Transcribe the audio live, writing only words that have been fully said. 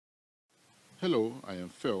Hello, I am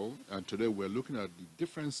Phil, and today we're looking at the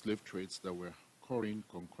different slave trades that were occurring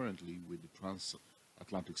concurrently with the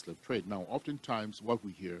transatlantic slave trade. Now, oftentimes what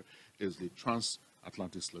we hear is the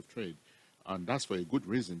transatlantic slave trade, and that's for a good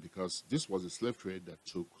reason because this was a slave trade that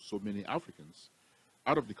took so many Africans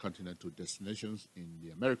out of the continent to destinations in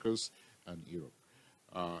the Americas and Europe.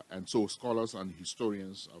 And so scholars and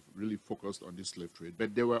historians have really focused on this slave trade,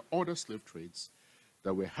 but there were other slave trades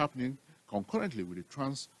that were happening concurrently with the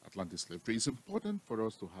transatlantic slave trade. It's important for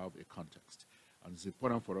us to have a context, and it's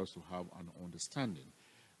important for us to have an understanding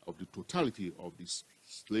of the totality of this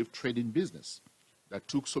slave trading business that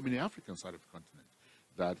took so many Africans out of the continent,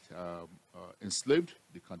 that enslaved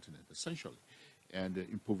the continent essentially, and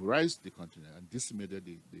impoverished the continent and decimated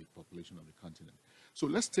the population of the continent. So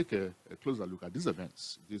let's take a closer look at these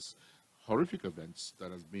events, these horrific events that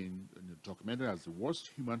has been documented as the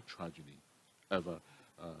worst human tragedy ever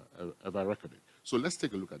recorded. So let's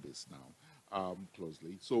take a look at this now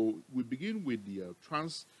closely. So we begin with the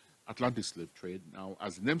transatlantic slave trade. Now,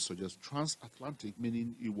 as the name suggests, transatlantic,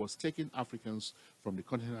 meaning it was taking Africans from the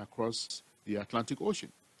continent across the Atlantic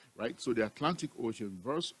Ocean, right? So the Atlantic Ocean,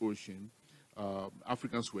 vast ocean,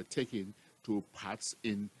 Africans were taken to parts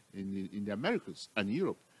in the Americas and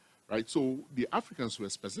Europe, right? So the Africans were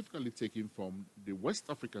specifically taken from the West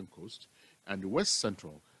African coast and the West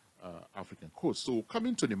Central African coast. So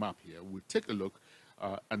coming to the map here, we'll take a look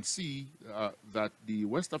and see that the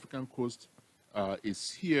West African coast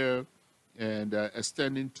is here and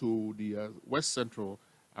extending to the West Central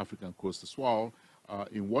African coast as well,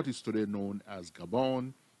 in what is today known as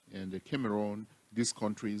Gabon and the Cameroon, these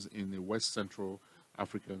countries in the West Central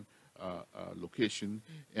African location,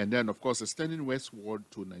 and then of course extending westward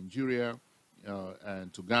to Nigeria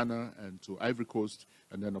and to Ghana and to Ivory Coast,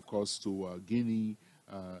 and then of course to Guinea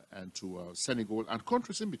and to Senegal and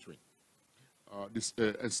countries in between. These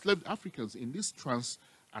enslaved Africans in this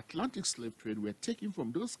transatlantic slave trade were taken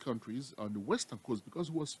from those countries on the western coast because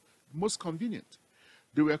it was most convenient.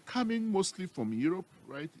 They were coming mostly from Europe,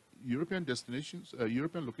 right? European destinations,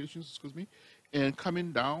 European locations, excuse me, and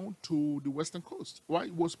coming down to the western coast. Why?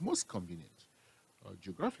 It was most convenient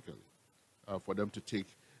geographically for them to take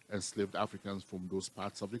enslaved Africans from those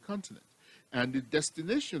parts of the continent. And the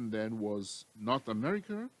destination then was North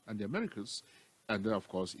America and the Americas, and then of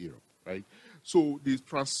course Europe, right? So the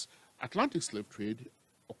transatlantic slave trade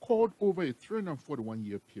occurred over a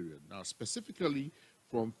 341-year period. Now specifically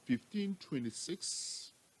from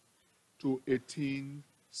 1526 to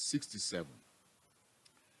 1867.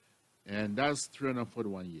 And that's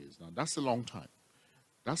 341 years. Now that's a long time.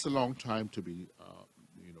 That's a long time to be,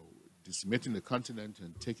 decimating the continent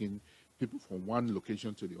and taking people from one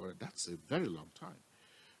location to the other. That's a very long time,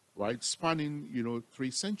 right? Spanning,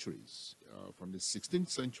 3 centuries, from the 16th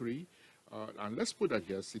century, and let's put that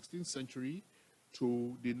here, 16th century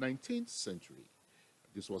to the 19th century.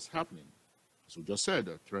 This was happening. So just said,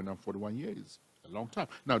 341 years, a long time.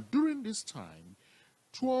 Now, during this time,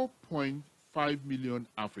 12.5 million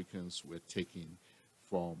Africans were taken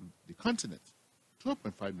from the continent.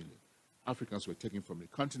 12.5 million Africans were taken from the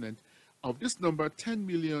continent. Of this number,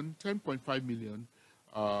 10.5 million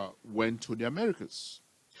went to the Americas.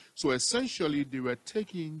 So essentially, they were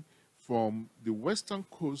taken from the western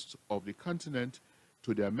coast of the continent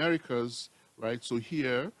to the Americas, right? So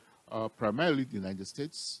here, primarily the United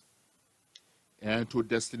States, and to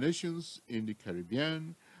destinations in the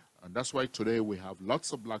Caribbean. And that's why today we have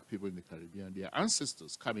lots of black people in the Caribbean. Their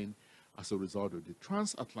ancestors coming as a result of the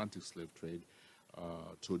transatlantic slave trade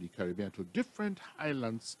to the Caribbean, to different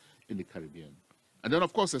islands in the Caribbean. And then,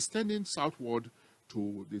 of course, extending southward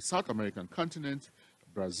to the South American continent,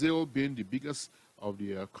 Brazil being the biggest of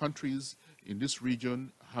the countries in this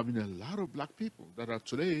region, having a lot of black people that are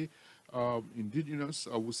today indigenous,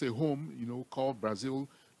 I would say home, called Brazil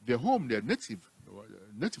their home, their native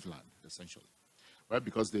land, essentially, right?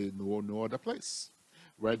 Because they know no other place,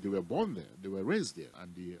 right? They were born there, they were raised there,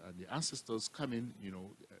 and the ancestors come in,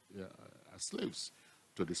 as slaves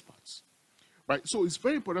to these parts, right? So it's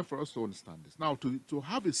very important for us to understand this. Now, to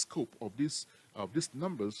have a scope of these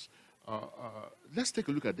numbers, let's take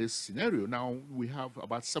a look at this scenario. Now, we have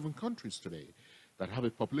about 7 countries today that have a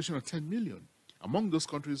population of 10 million. Among those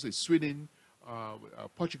countries is Sweden,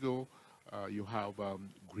 Portugal, you have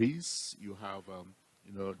Greece, you have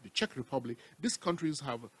the Czech Republic. These countries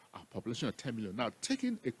have a population of 10 million. Now,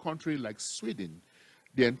 taking a country like Sweden,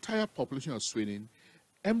 the entire population of Sweden,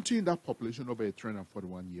 emptying that population over a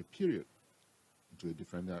 341-year period into a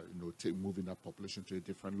different, moving that population to a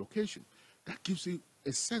different location. That gives you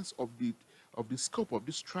a sense of the scope of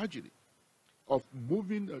this tragedy, of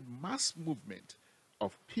moving a mass movement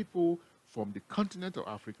of people from the continent of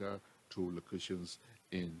Africa to locations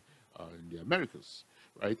in the Americas,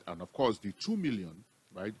 right? And of course, the 2 million,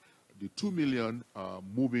 right? The 2 million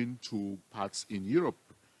moving to parts in Europe,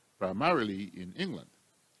 primarily in England,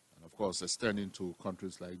 and of course, extending to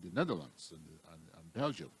countries like the Netherlands and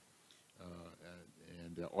Belgium,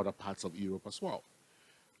 and other parts of Europe as well.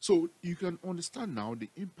 So you can understand now the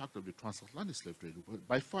impact of the transatlantic slave trade,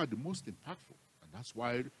 by far the most impactful, and that's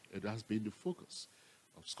why it has been the focus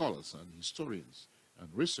of scholars and historians and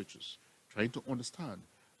researchers trying to understand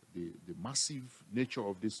the massive nature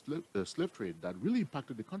of this slave trade that really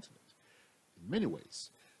impacted the continent in many ways,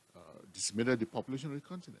 decimated the population of the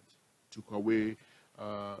continent, took away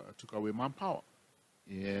manpower,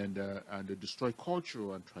 and destroyed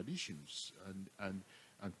culture and traditions, and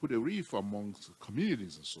put a reef amongst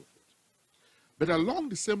communities and so forth. But along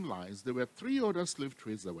the same lines, there were 3 other slave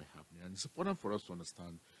trades that were happening, and it's important for us to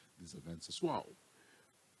understand these events as well.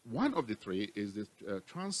 One of the 3 is the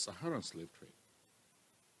trans-Saharan slave trade.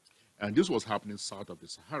 And this was happening south of the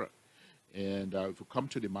Sahara. And if we come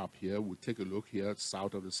to the map here, we'll take a look here.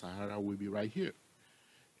 South of the Sahara will be right here.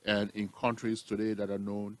 And in countries today that are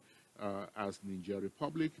known as Niger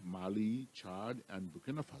Republic, Mali, Chad, and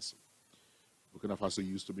Burkina Faso. Burkina Faso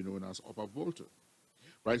used to be known as Upper Volta.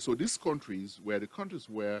 Right? So these countries were the countries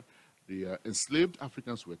where the enslaved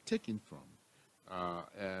Africans were taken from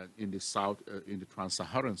in the south, in the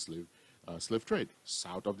trans-Saharan slave trade,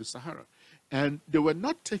 south of the Sahara. And they were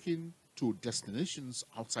not taken to destinations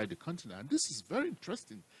outside the continent. And this is very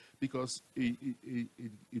interesting because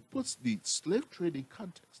it puts the slave trade in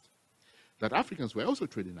context, that Africans were also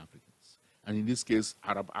trading Africans. And in this case,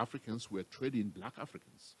 Arab Africans were trading black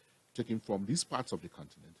Africans, taken from these parts of the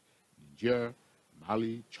continent, Niger,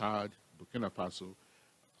 Mali, Chad, Burkina Faso,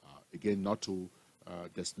 again, not to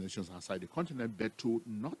destinations outside the continent, but to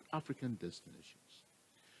North African destinations.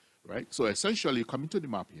 Right? So essentially, coming to the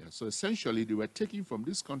map here, so essentially they were taken from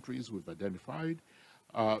these countries we've identified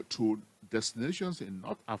to destinations in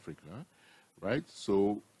North Africa, right?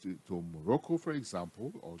 So to Morocco, for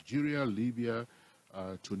example, Algeria, Libya,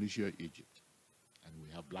 Tunisia, Egypt. And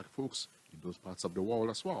we have black folks in those parts of the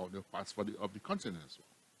world as well, the parts of the continent as well.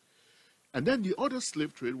 And then the other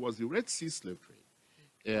slave trade was the Red Sea slave trade.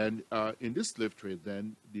 And in this slave trade,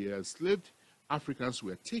 then, the enslaved Africans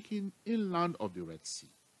were taken inland of the Red Sea,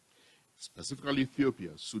 specifically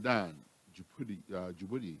Ethiopia, Sudan,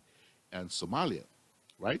 Djibouti, and Somalia,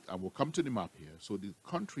 right? And we'll come to the map here. So the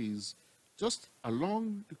countries just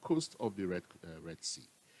along the coast of the Red Sea.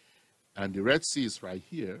 And the Red Sea is right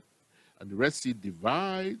here. And the Red Sea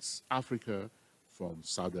divides Africa from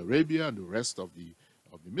Saudi Arabia and the rest of the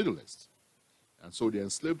Middle East. And so the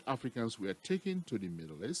enslaved Africans were taken to the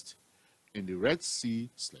Middle East in the Red Sea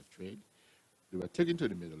slave trade. They were taken to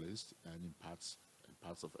the Middle East and in parts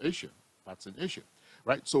of Asia. Parts in Asia,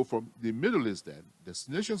 right? So from the Middle East then,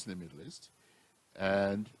 destinations in the Middle East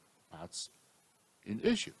and parts in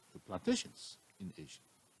Asia, the plantations in Asia.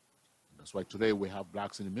 And that's why today we have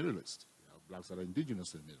blacks in the Middle East. We have blacks that are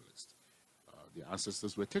indigenous in the Middle East. Their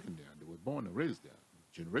ancestors were taken there and they were born and raised there.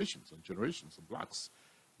 Generations and generations of blacks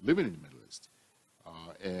living in the Middle East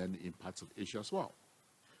and in parts of Asia as well,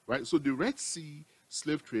 right? So the Red Sea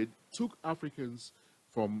slave trade took Africans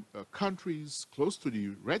from countries close to the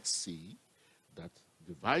Red Sea that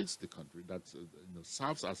divides the country, that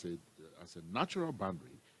serves as a natural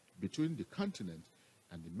boundary between the continent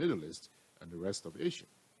and the Middle East and the rest of Asia.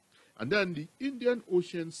 And then the Indian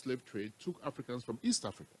Ocean slave trade took Africans from East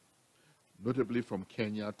Africa, notably from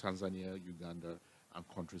Kenya, Tanzania, Uganda, and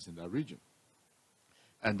countries in that region.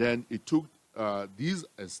 And then it took these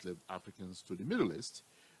enslaved Africans to the Middle East,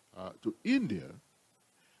 to India,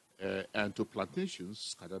 and to plantations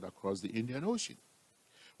scattered across the Indian Ocean,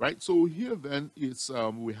 right? So here then it's,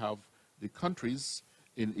 we have the countries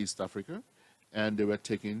in East Africa, and they were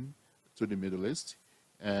taken to the Middle East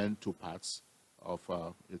and to parts of,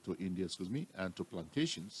 to India, and to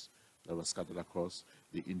plantations that were scattered across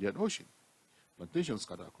the Indian Ocean. Plantations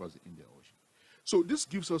scattered across the Indian Ocean. So this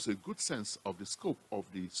gives us a good sense of the scope of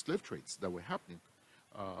the slave trades that were happening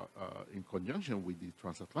in conjunction with the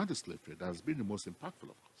transatlantic slave trade. That has been the most impactful,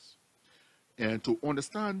 of course. And to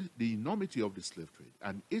understand the enormity of the slave trade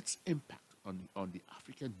and its impact on the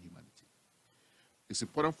African humanity, it's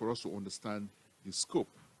important for us to understand the scope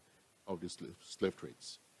of the slave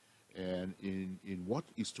trades and in what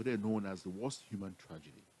is today known as the worst human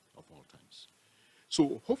tragedy of all times.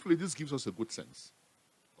 So hopefully this gives us a good sense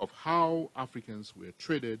of how Africans were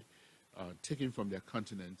traded, taken from their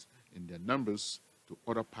continent in their numbers to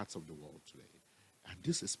other parts of the world today. And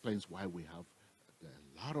this explains why we have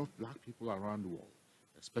a lot of black people around the world,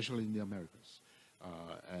 especially in the Americas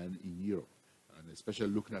and in Europe, and especially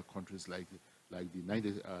looking at countries like the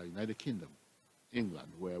United Kingdom, England,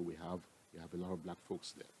 where we have a lot of black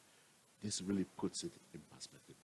folks there. This really puts it in perspective.